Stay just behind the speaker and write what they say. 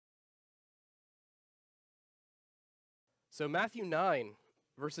So Matthew 9,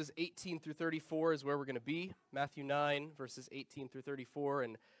 verses 18 through 34 is where we're going to be. Matthew 9, verses 18 through 34.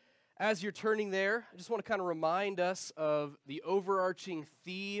 And as you're turning there, I just want to kind of remind us of the overarching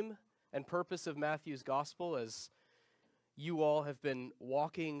theme and purpose of Matthew's gospel as you all have been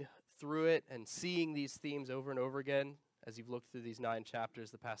walking through it and seeing these themes over and over again as you've looked through these 9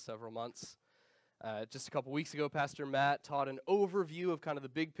 chapters the past several months. Just a couple weeks ago, Pastor Matt taught an overview of kind of the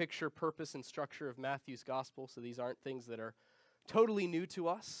big picture purpose and structure of Matthew's gospel, so these aren't things that are totally new to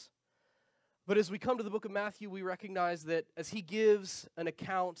us. But as we come to the book of Matthew, we recognize that as he gives an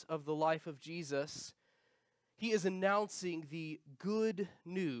account of the life of Jesus, he is announcing the good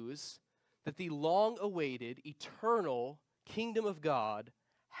news that the long-awaited, eternal kingdom of God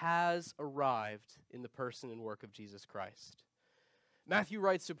has arrived in the person and work of Jesus Christ. Matthew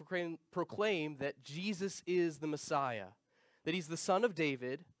writes to proclaim that Jesus is the Messiah, that he's the son of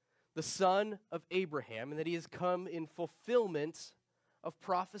David, the son of Abraham, and that he has come in fulfillment of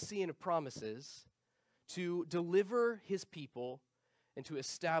prophecy and of promises to deliver his people and to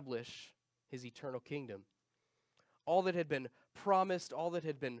establish his eternal kingdom. All that had been promised, all that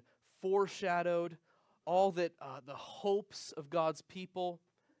had been foreshadowed, all that the hopes of God's people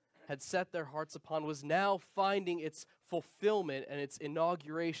had set their hearts upon was now finding its fulfillment and its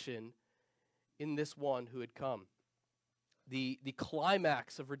inauguration in this one who had come. The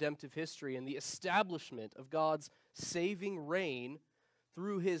climax of redemptive history and the establishment of God's saving reign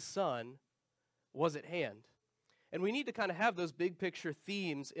through his Son was at hand. And we need to kind of have those big picture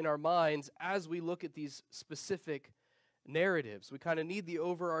themes in our minds as we look at these specific narratives. We kind of need the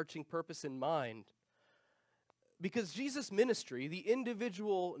overarching purpose in mind. Because Jesus' ministry, the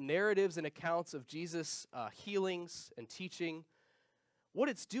individual narratives and accounts of Jesus' healings and teaching, what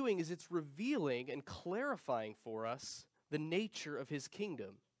it's doing is it's revealing and clarifying for us the nature of his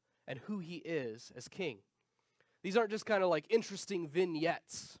kingdom and who he is as king. These aren't just kind of like interesting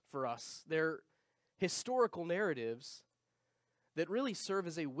vignettes for us. They're historical narratives that really serve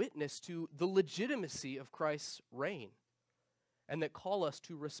as a witness to the legitimacy of Christ's reign and that call us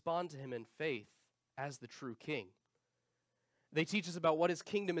to respond to him in faith as the true king. They teach us about what his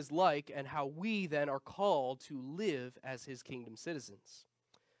kingdom is like and how we then are called to live as his kingdom citizens.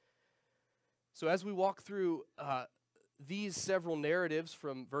 So as we walk through these several narratives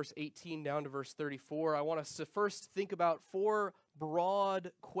from verse 18 down to verse 34, I want us to first think about 4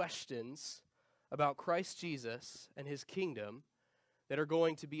 broad questions about Christ Jesus and his kingdom that are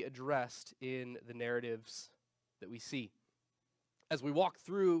going to be addressed in the narratives that we see. As we walk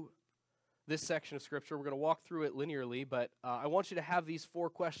through this section of Scripture, we're going to walk through it linearly, but I want you to have these 4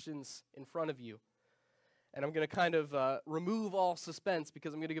 questions in front of you. And I'm going to kind of remove all suspense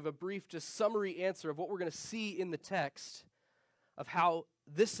because I'm going to give a brief, just summary answer of what we're going to see in the text of how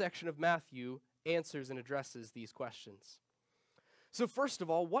this section of Matthew answers and addresses these questions. So first of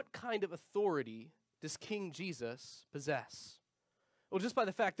all, what kind of authority does King Jesus possess? Well, just by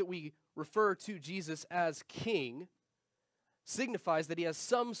the fact that we refer to Jesus as king signifies that he has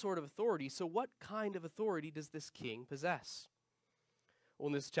some sort of authority. So what kind of authority does this king possess? Well,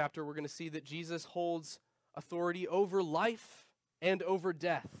 in this chapter, we're going to see that Jesus holds authority over life and over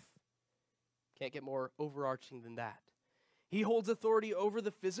death. Can't get more overarching than that. He holds authority over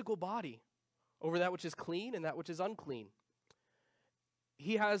the physical body, over that which is clean and that which is unclean.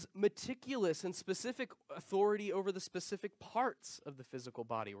 He has meticulous and specific authority over the specific parts of the physical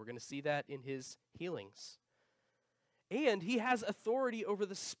body. We're going to see that in his healings. And he has authority over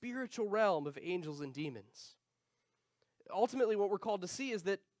the spiritual realm of angels and demons. Ultimately, what we're called to see is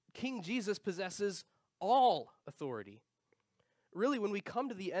that King Jesus possesses all authority. Really, when we come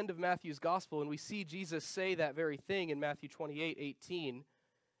to the end of Matthew's gospel and we see Jesus say that very thing in Matthew 28:18,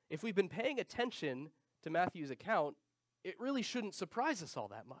 if we've been paying attention to Matthew's account, it really shouldn't surprise us all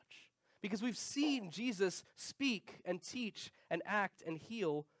that much. Because we've seen Jesus speak and teach and act and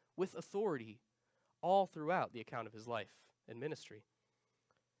heal with authority all throughout the account of his life and ministry.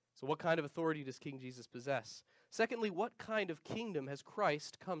 So what kind of authority does King Jesus possess? Secondly, what kind of kingdom has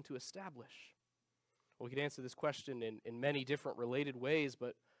Christ come to establish? Well, we could answer this question in many different related ways,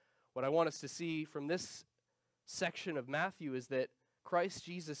 but what I want us to see from this section of Matthew is that Christ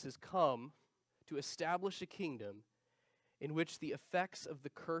Jesus has come to establish a kingdom in which the effects of the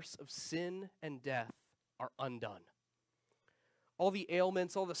curse of sin and death are undone. All the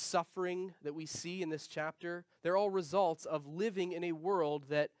ailments, all the suffering that we see in this chapter, they're all results of living in a world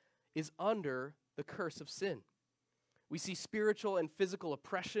that is under the curse of sin. We see spiritual and physical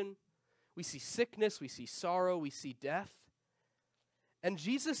oppression. We see sickness. We see sorrow. We see death. And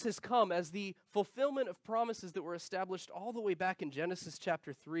Jesus has come as the fulfillment of promises that were established all the way back in Genesis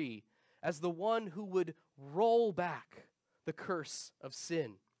chapter 3 as the one who would roll back the curse of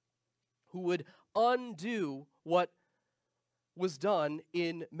sin, who would undo what was done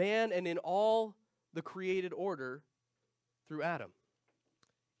in man and in all the created order through Adam.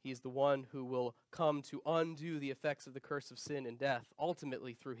 He is the one who will come to undo the effects of the curse of sin and death,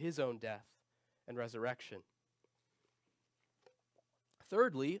 ultimately through his own death and resurrection.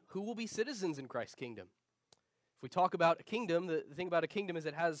 Thirdly, who will be citizens in Christ's kingdom? If we talk about a kingdom, the thing about a kingdom is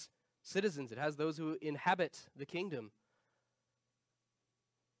it has citizens. It has those who inhabit the kingdom.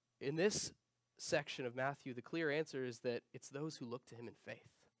 In this section of Matthew, the clear answer is that it's those who look to him in faith.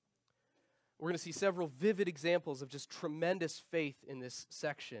 We're going to see several vivid examples of just tremendous faith in this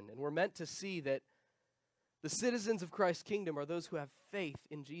section. And we're meant to see that the citizens of Christ's kingdom are those who have faith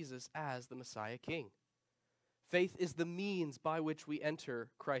in Jesus as the Messiah King. Faith is the means by which we enter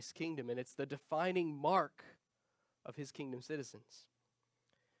Christ's kingdom, and it's the defining mark of his kingdom citizens.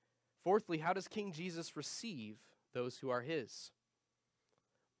 Fourthly, how does King Jesus receive those who are his?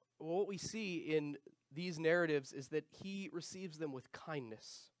 Well, what we see in these narratives is that he receives them with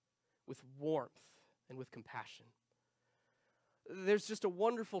kindness, with warmth, and with compassion. There's just a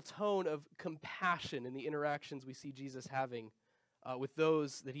wonderful tone of compassion in the interactions we see Jesus having with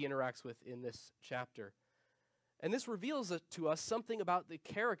those that he interacts with in this chapter. And this reveals to us something about the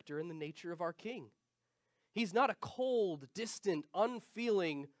character and the nature of our king. He's not a cold, distant,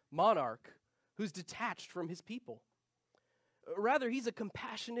 unfeeling monarch who's detached from his people. Rather, he's a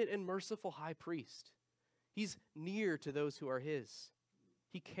compassionate and merciful high priest. He's near to those who are his.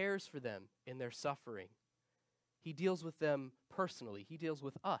 He cares for them in their suffering. He deals with them personally. He deals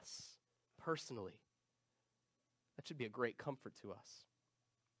with us personally. That should be a great comfort to us.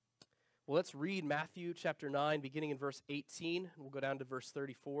 Well, let's read Matthew chapter 9, beginning in verse 18. We'll go down to verse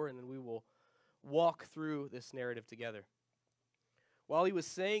 34, and then we will walk through this narrative together. While he was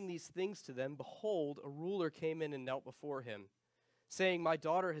saying these things to them, behold, a ruler came in and knelt before him, saying, "My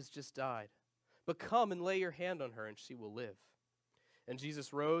daughter has just died, but come and lay your hand on her, and she will live." And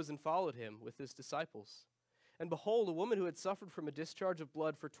Jesus rose and followed him with his disciples. And behold, a woman who had suffered from a discharge of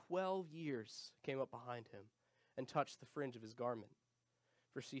blood for 12 years came up behind him and touched the fringe of his garment.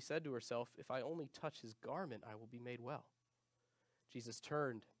 For she said to herself, "If I only touch his garment, I will be made well." Jesus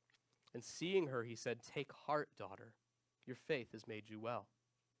turned, and seeing her, he said, "Take heart, daughter, your faith has made you well."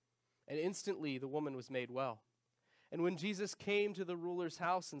 And instantly the woman was made well. And when Jesus came to the ruler's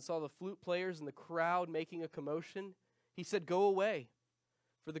house and saw the flute players and the crowd making a commotion, he said, "Go away,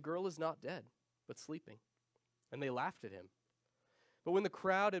 for the girl is not dead, but sleeping." And they laughed at him. But when the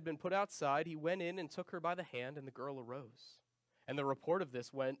crowd had been put outside, he went in and took her by the hand, and the girl arose. And the report of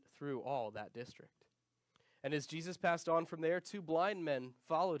this went through all that district. And as Jesus passed on from there, 2 blind men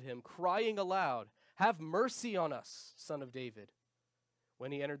followed him, crying aloud, "Have mercy on us, Son of David."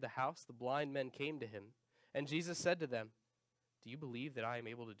 When he entered the house, the blind men came to him, and Jesus said to them, "Do you believe that I am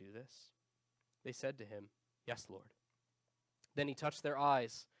able to do this?" They said to him, "Yes, Lord." Then he touched their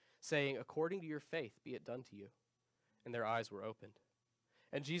eyes, saying, "According to your faith be it done to you." And their eyes were opened.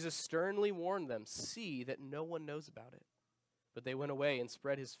 And Jesus sternly warned them, "See that no one knows about it." But they went away and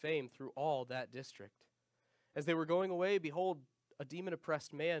spread his fame through all that district. As they were going away, behold, a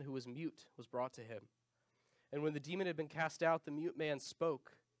demon-oppressed man who was mute was brought to him. And when the demon had been cast out, the mute man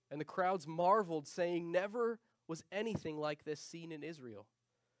spoke, and the crowds marveled, saying, "Never was anything like this seen in Israel."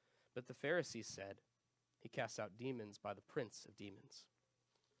 But the Pharisees said, "He casts out demons by the prince of demons."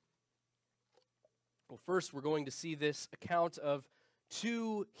 Well, first we're going to see this account of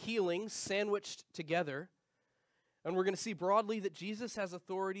 2 healings sandwiched together. And we're going to see broadly that Jesus has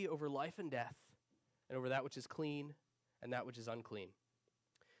authority over life and death, and over that which is clean and that which is unclean.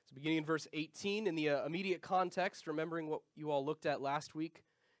 So beginning in verse 18, in the immediate context, remembering what you all looked at last week,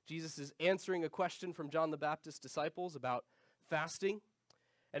 Jesus is answering a question from John the Baptist's disciples about fasting.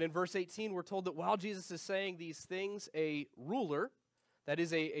 And in verse 18, we're told that while Jesus is saying these things, a ruler, that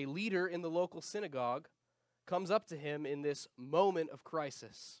is a leader in the local synagogue, comes up to him in this moment of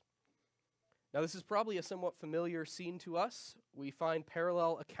crisis. Now, this is probably a somewhat familiar scene to us. We find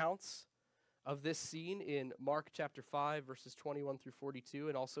parallel accounts of this scene in Mark chapter 5, verses 21 through 42,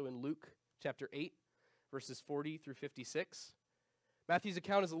 and also in Luke chapter 8, verses 40 through 56. Matthew's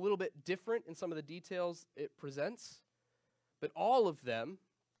account is a little bit different in some of the details it presents, but all of them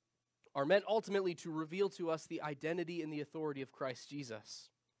are meant ultimately to reveal to us the identity and the authority of Christ Jesus.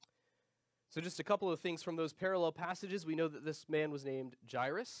 So just a couple of things from those parallel passages. We know that this man was named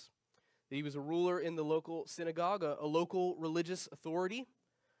Jairus, that he was a ruler in the local synagogue, a local religious authority.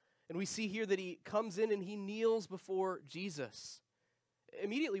 And we see here that he comes in and he kneels before Jesus.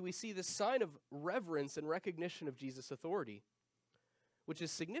 Immediately we see this sign of reverence and recognition of Jesus' authority, which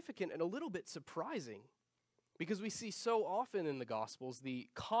is significant and a little bit surprising, Because we see so often in the Gospels the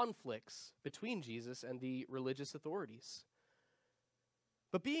conflicts between Jesus and the religious authorities.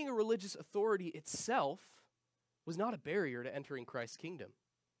 But being a religious authority itself was not a barrier to entering Christ's kingdom.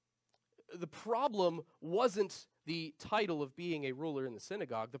 The problem wasn't the title of being a ruler in the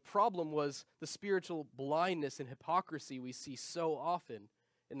synagogue. The problem was the spiritual blindness and hypocrisy we see so often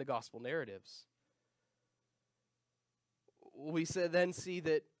in the gospel narratives. We then see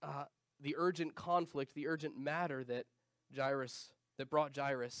that the urgent conflict, the urgent matter that brought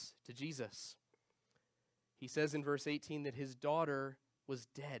Jairus to Jesus. He says in verse 18 that his daughter was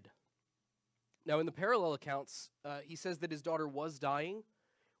dead. Now in the parallel accounts, he says that his daughter was dying,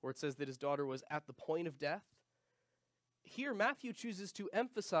 or it says that his daughter was at the point of death. Here, Matthew chooses to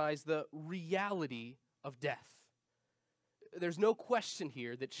emphasize the reality of death. There's no question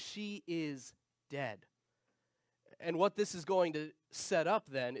here that she is dead. And what this is going to set up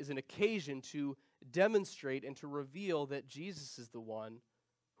then is an occasion to demonstrate and to reveal that Jesus is the one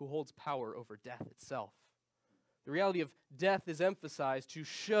who holds power over death itself. The reality of death is emphasized to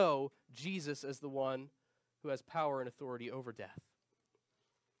show Jesus as the one who has power and authority over death.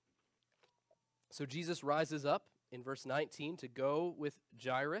 So Jesus rises up in verse 19 to go with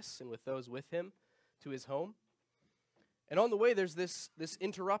Jairus and with those with him to his home. And on the way, there's this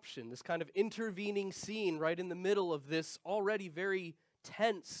interruption, this kind of intervening scene right in the middle of this already very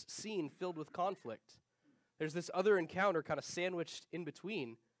tense scene filled with conflict. There's this other encounter kind of sandwiched in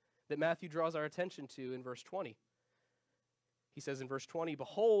between that Matthew draws our attention to in verse 20. He says in verse 20,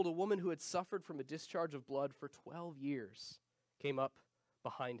 "Behold, a woman who had suffered from a discharge of blood for 12 years came up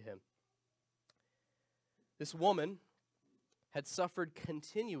behind him." This woman had suffered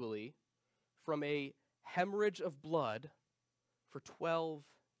continually from a hemorrhage of blood for 12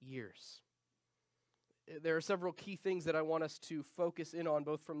 years. There are several key things that I want us to focus in on,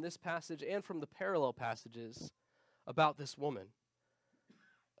 both from this passage and from the parallel passages about this woman,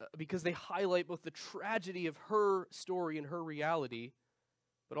 because they highlight both the tragedy of her story and her reality,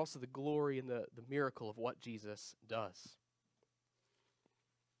 but also the glory and the miracle of what Jesus does.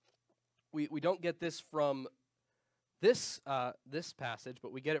 We don't get this from this passage,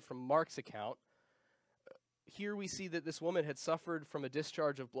 but we get it from Mark's account. Here we see that this woman had suffered from a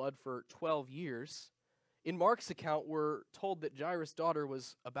discharge of blood for 12 years. In Mark's account, we're told that Jairus' daughter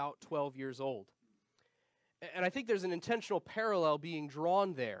was about 12 years old. And I think there's an intentional parallel being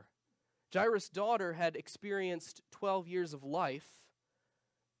drawn there. Jairus' daughter had experienced 12 years of life.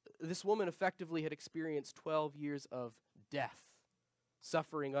 This woman effectively had experienced 12 years of death,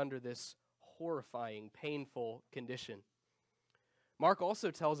 suffering under this horrifying, painful condition. Mark also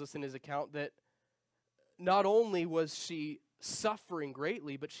tells us in his account that not only was she suffering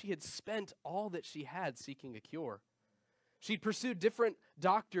greatly, but she had spent all that she had seeking a cure. She'd pursued different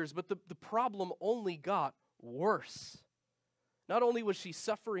doctors, but the problem only got worse. Not only was she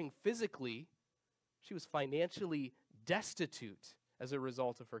suffering physically, she was financially destitute as a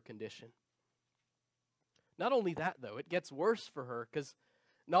result of her condition. Not only that, though, it gets worse for her, because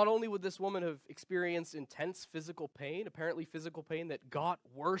not only would this woman have experienced intense physical pain, apparently physical pain that got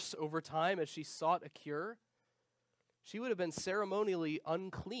worse over time as she sought a cure, she would have been ceremonially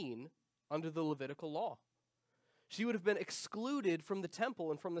unclean under the Levitical law. She would have been excluded from the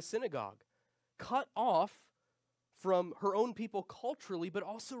temple and from the synagogue, cut off from her own people culturally, but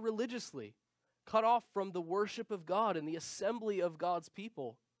also religiously, cut off from the worship of God and the assembly of God's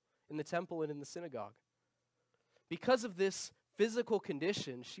people in the temple and in the synagogue. Because of this physical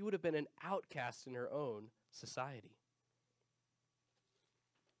condition, she would have been an outcast in her own society.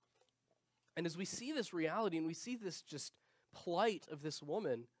 And as we see this reality and we see this just plight of this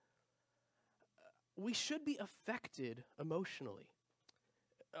woman, we should be affected emotionally.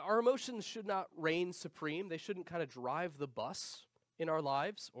 Our emotions should not reign supreme. They shouldn't kind of drive the bus in our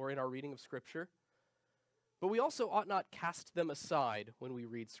lives or in our reading of Scripture. But we also ought not cast them aside when we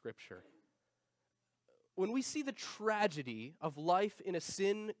read Scripture. When we see the tragedy of life in a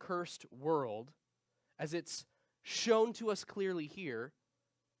sin-cursed world, as it's shown to us clearly here,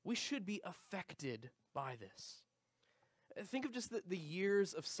 we should be affected by this. Think of just the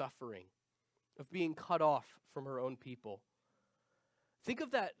years of suffering, of being cut off from her own people. Think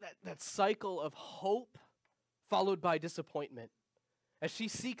of that cycle of hope followed by disappointment, as she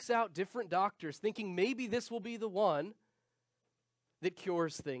seeks out different doctors, thinking maybe this will be the one that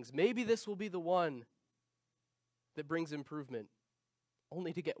cures things. Maybe this will be the one that brings improvement,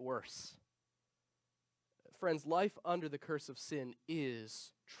 only to get worse. Friends, life under the curse of sin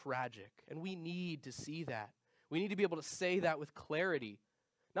is tragic, and we need to see that. We need to be able to say that with clarity,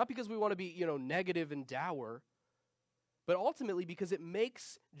 not because we want to be, negative and dour, but ultimately because it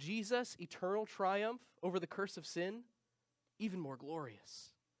makes Jesus' eternal triumph over the curse of sin even more glorious.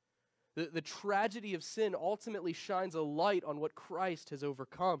 The tragedy of sin ultimately shines a light on what Christ has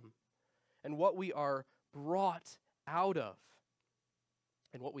overcome and what we are brought out of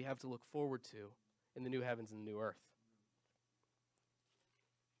and what we have to look forward to in the new heavens and the new earth.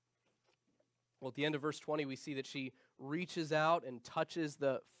 Well, at the end of verse 20, we see that she reaches out and touches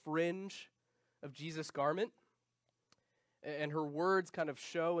the fringe of Jesus' garment. And her words kind of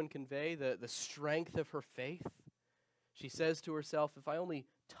show and convey the strength of her faith. She says to herself, if I only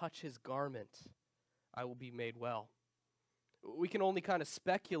touch his garment, I will be made well. We can only kind of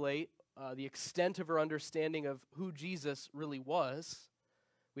speculate the extent of her understanding of who Jesus really was.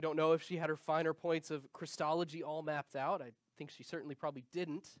 We don't know if she had her finer points of Christology all mapped out. I think she certainly probably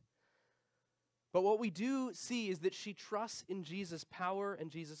didn't. But what we do see is that she trusts in Jesus' power and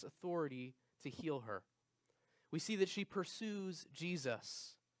Jesus' authority to heal her. We see that she pursues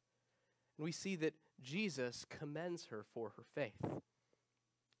Jesus. And we see that Jesus commends her for her faith. And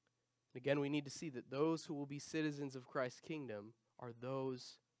again, we need to see that those who will be citizens of Christ's kingdom are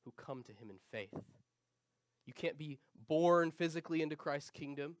those who come to him in faith. You can't be born physically into Christ's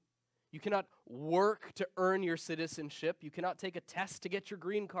kingdom. You cannot work to earn your citizenship. You cannot take a test to get your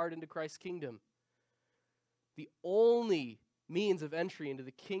green card into Christ's kingdom. The only means of entry into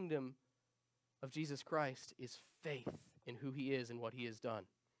the kingdom of Jesus Christ is faith in who he is and what he has done.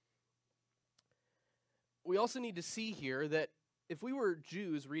 We also need to see here that if we were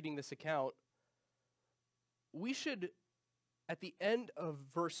Jews reading this account, we should, at the end of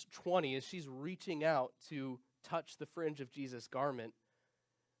verse 20, as she's reaching out to touch the fringe of Jesus' garment,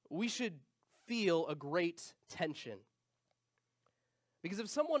 we should feel a great tension. Because if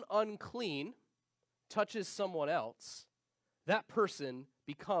someone unclean touches someone else, that person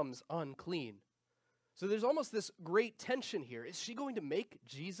becomes unclean. So there's almost this great tension here. Is she going to make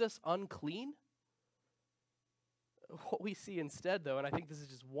Jesus unclean? What we see instead, though, and I think this is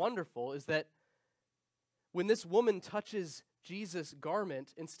just wonderful, is that when this woman touches Jesus'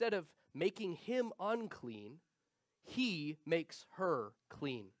 garment, instead of making him unclean, he makes her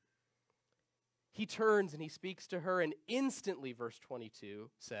clean. He turns and he speaks to her, and instantly, verse 22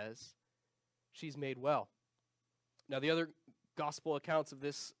 says, she's made well. Now, the other gospel accounts of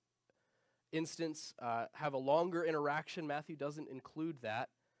this instance have a longer interaction. Matthew doesn't include that.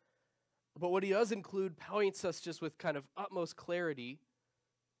 But what he does include points us just with kind of utmost clarity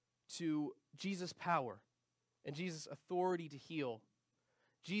to Jesus' power and Jesus' authority to heal,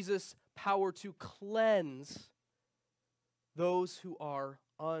 Jesus' power to cleanse those who are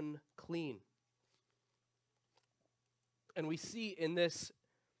unclean. And we see in this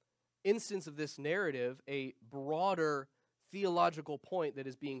instance of this narrative a broader theological point that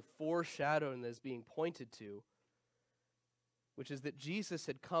is being foreshadowed and that is being pointed to, which is that Jesus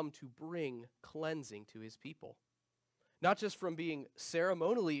had come to bring cleansing to his people. Not just from being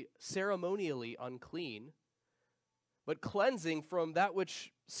ceremonially unclean, but cleansing from that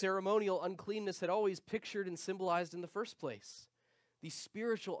which ceremonial uncleanness had always pictured and symbolized in the first place, the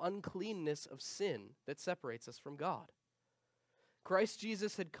spiritual uncleanness of sin that separates us from God. Christ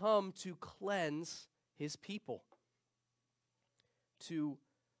Jesus had come to cleanse his people, to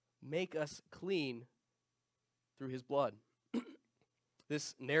make us clean through his blood.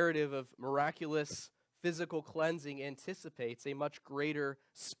 This narrative of miraculous physical cleansing anticipates a much greater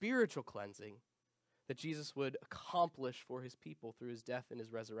spiritual cleansing that Jesus would accomplish for his people through his death and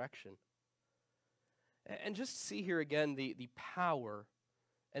his resurrection. And just see here again the power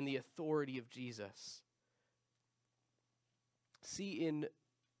and the authority of Jesus. See in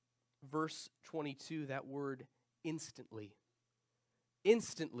verse 22 that word instantly.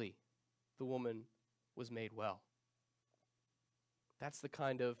 Instantly, the woman was made well. That's the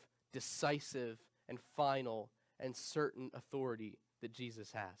kind of decisive and final and certain authority that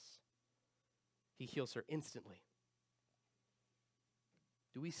Jesus has. He heals her instantly.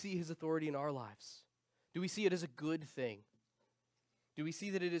 Do we see his authority in our lives? Do we see it as a good thing? Do we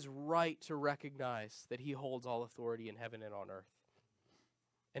see that it is right to recognize that he holds all authority in heaven and on earth?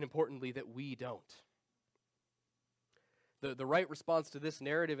 And importantly, that we don't. The right response to this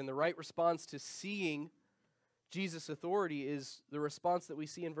narrative and the right response to seeing Jesus' authority is the response that we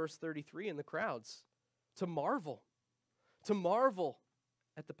see in verse 33 in the crowds. To marvel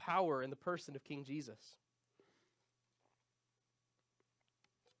at the power and the person of King Jesus.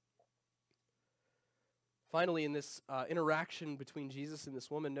 Finally, in this interaction between Jesus and this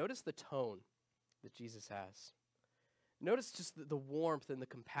woman, notice the tone that Jesus has. Notice just the warmth and the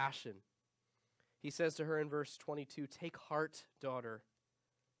compassion. He says to her in verse 22, "Take heart, daughter,"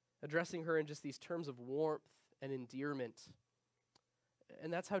 addressing her in just these terms of warmth and endearment.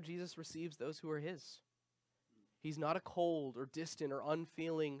 And that's how Jesus receives those who are his. He's not a cold or distant or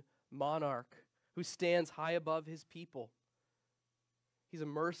unfeeling monarch who stands high above his people. He's a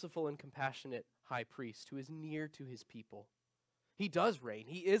merciful and compassionate high priest who is near to his people. He does reign.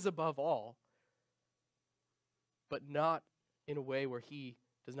 He is above all, but not in a way where he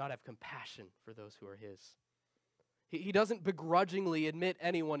does not have compassion for those who are his. He doesn't begrudgingly admit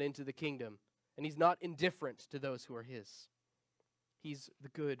anyone into the kingdom, and he's not indifferent to those who are his. He's the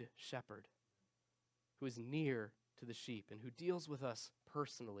good shepherd who is near to the sheep and who deals with us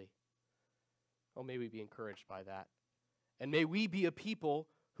personally. Oh, may we be encouraged by that. And may we be a people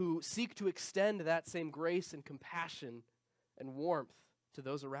who seek to extend that same grace and compassion and warmth to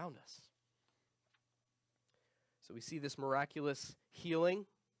those around us. So we see this miraculous healing.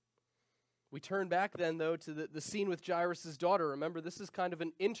 We turn back then, though, to the scene with Jairus' daughter. Remember, this is kind of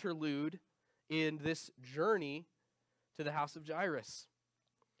an interlude in this journey to the house of Jairus.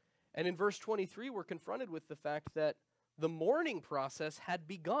 And in verse 23, we're confronted with the fact that the mourning process had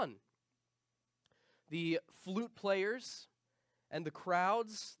begun. The flute players and the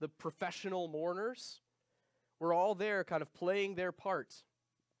crowds, the professional mourners, were all there kind of playing their part.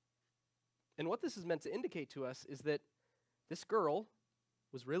 And what this is meant to indicate to us is that this girl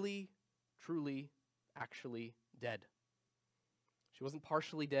was really, truly, actually dead. She wasn't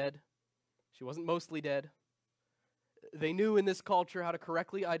partially dead. She wasn't mostly dead. They knew in this culture how to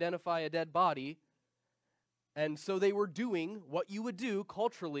correctly identify a dead body, and so they were doing what you would do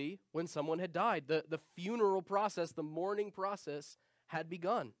culturally when someone had died. The funeral process, the mourning process had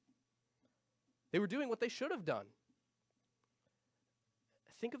begun. They were doing what they should have done.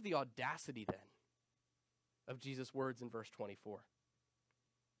 Think of the audacity then of Jesus' words in verse 24.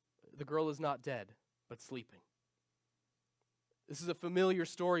 The girl is not dead, but sleeping. This is a familiar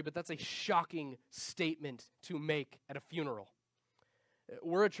story, but that's a shocking statement to make at a funeral.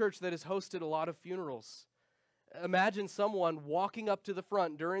 We're a church that has hosted a lot of funerals. Imagine someone walking up to the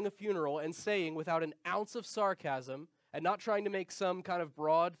front during a funeral and saying, without an ounce of sarcasm, and not trying to make some kind of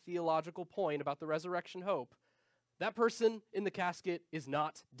broad theological point about the resurrection hope, that person in the casket is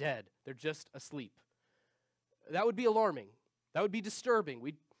not dead. They're just asleep. That would be alarming. That would be disturbing.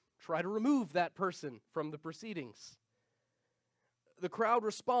 We'd try to remove that person from the proceedings. The crowd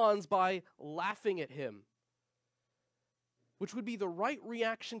responds by laughing at him, which would be the right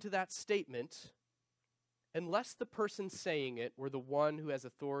reaction to that statement unless the person saying it were the one who has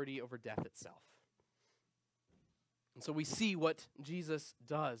authority over death itself. And so we see what Jesus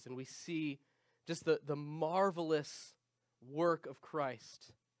does, and we see just the marvelous work of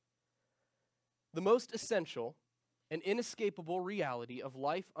Christ. The most essential and inescapable reality of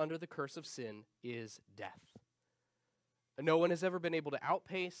life under the curse of sin is death. No one has ever been able to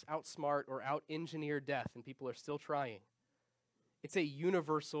outpace, outsmart, or out-engineer death, and people are still trying. It's a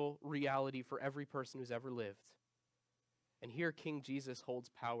universal reality for every person who's ever lived. And here King Jesus holds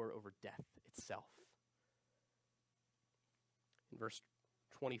power over death itself. In verse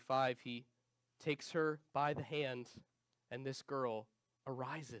 25, he takes her by the hand, and this girl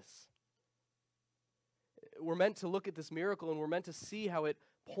arises. We're meant to look at this miracle, and we're meant to see how it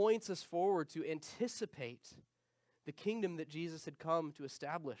points us forward to anticipate the kingdom that Jesus had come to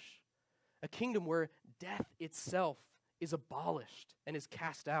establish, a kingdom where death itself is abolished and is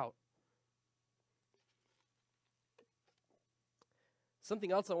cast out.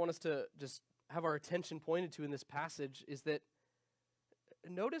 Something else I want us to just have our attention pointed to in this passage is that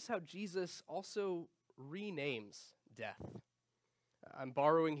notice how Jesus also renames death. I'm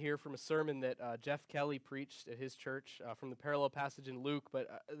borrowing here from a sermon that Jeff Kelly preached at his church from the parallel passage in Luke, but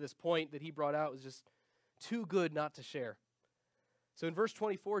this point that he brought out was just too good not to share. So in verse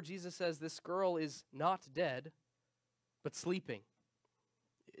 24, Jesus says this girl is not dead, but sleeping.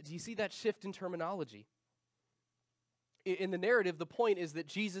 Do you see that shift in terminology? In the narrative, the point is that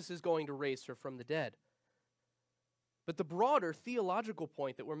Jesus is going to raise her from the dead. But the broader theological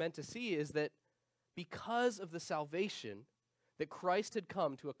point that we're meant to see is that because of the salvation that Christ had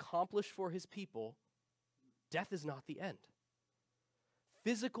come to accomplish for his people, death is not the end.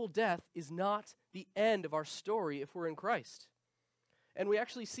 Physical death is not the end of our story if we're in Christ. And we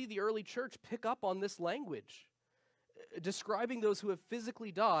actually see the early church pick up on this language, describing those who have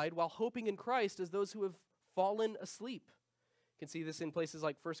physically died while hoping in Christ as those who have fallen asleep. You can see this in places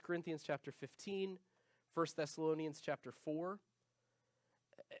like 1 Corinthians chapter 15, 1 Thessalonians chapter 4.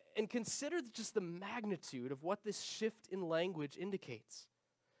 And consider just the magnitude of what this shift in language indicates.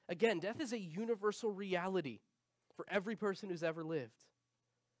 Again, death is a universal reality for every person who's ever lived.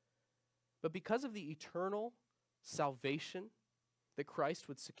 But because of the eternal salvation that Christ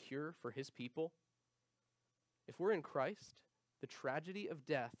would secure for his people, If we're in Christ, the tragedy of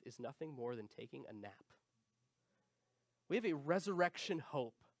death is nothing more than taking a nap. We have a resurrection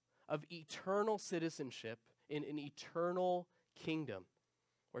hope of eternal citizenship in an eternal kingdom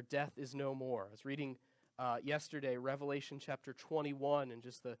where death is no more. I was reading yesterday Revelation chapter 21 and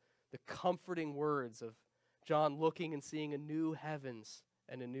just the comforting words of John looking and seeing a new heavens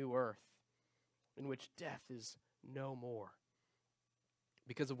and a new earth in which death is no more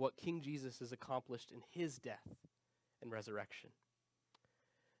because of what King Jesus has accomplished in his death and resurrection.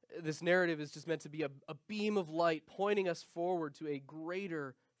 This narrative is just meant to be a beam of light pointing us forward to a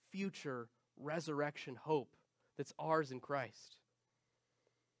greater future resurrection hope that's ours in Christ.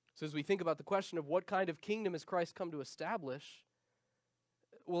 So as we think about the question of what kind of kingdom has Christ come to establish,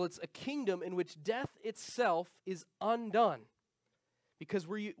 well, it's a kingdom in which death itself is undone because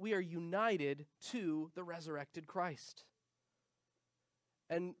we are united to the resurrected Christ.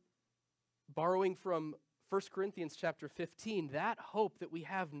 And borrowing from 1 Corinthians chapter 15, that hope that we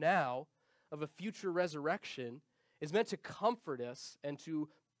have now of a future resurrection is meant to comfort us and to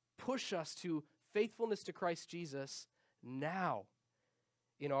push us to faithfulness to Christ Jesus now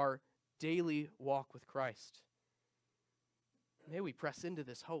in our daily walk with Christ. May we press into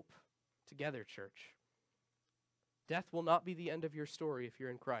this hope together, church. Death will not be the end of your story if you're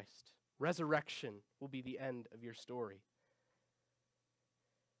in Christ. Resurrection will be the end of your story.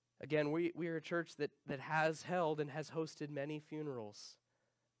 Again, we are a church that has held and has hosted many funerals.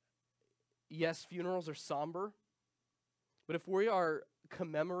 Yes, funerals are somber, but if we are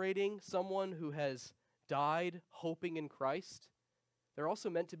commemorating someone who has died hoping in Christ, they're also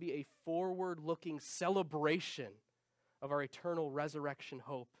meant to be a forward-looking celebration of our eternal resurrection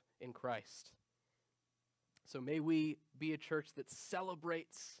hope in Christ. So may we be a church that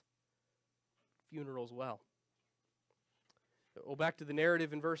celebrates funerals well. Well, back to the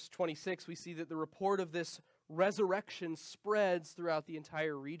narrative in verse 26, we see that the report of this resurrection spreads throughout the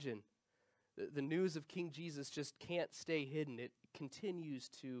entire region. The news of King Jesus just can't stay hidden. It continues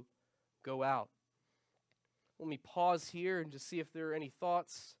to go out. Let me pause here and just see if there are any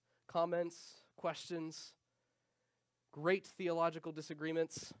thoughts, comments, questions, great theological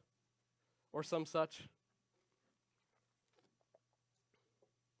disagreements, or some such.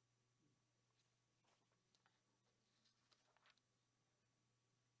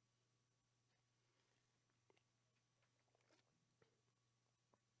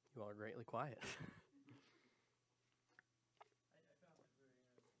 You all are greatly quiet. I found it very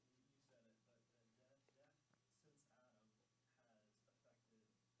interesting. You said it, but death since Adam has affected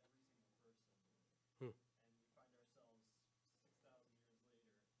every single person. Hmm. And we find ourselves 6,000 years later with all the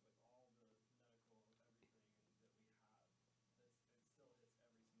medical everything that we have. It still hits every single person. You've got some extreme crazies that try to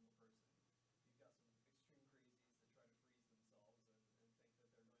freeze themselves and think that they're going to get their lives back at some point, but it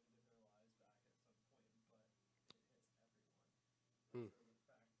hits everyone. Hmm. So the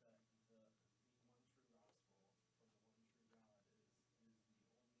fact that the one true gospel of the one true God is the only answer to that and the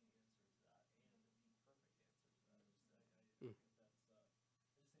perfect answer to that. I think I just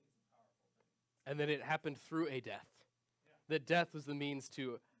think it's a powerful thing. And then it happened through a death. Yeah. That death was the means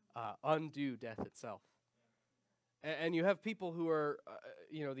to undo death itself. Yeah. And you have people who are,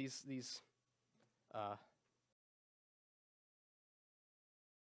 these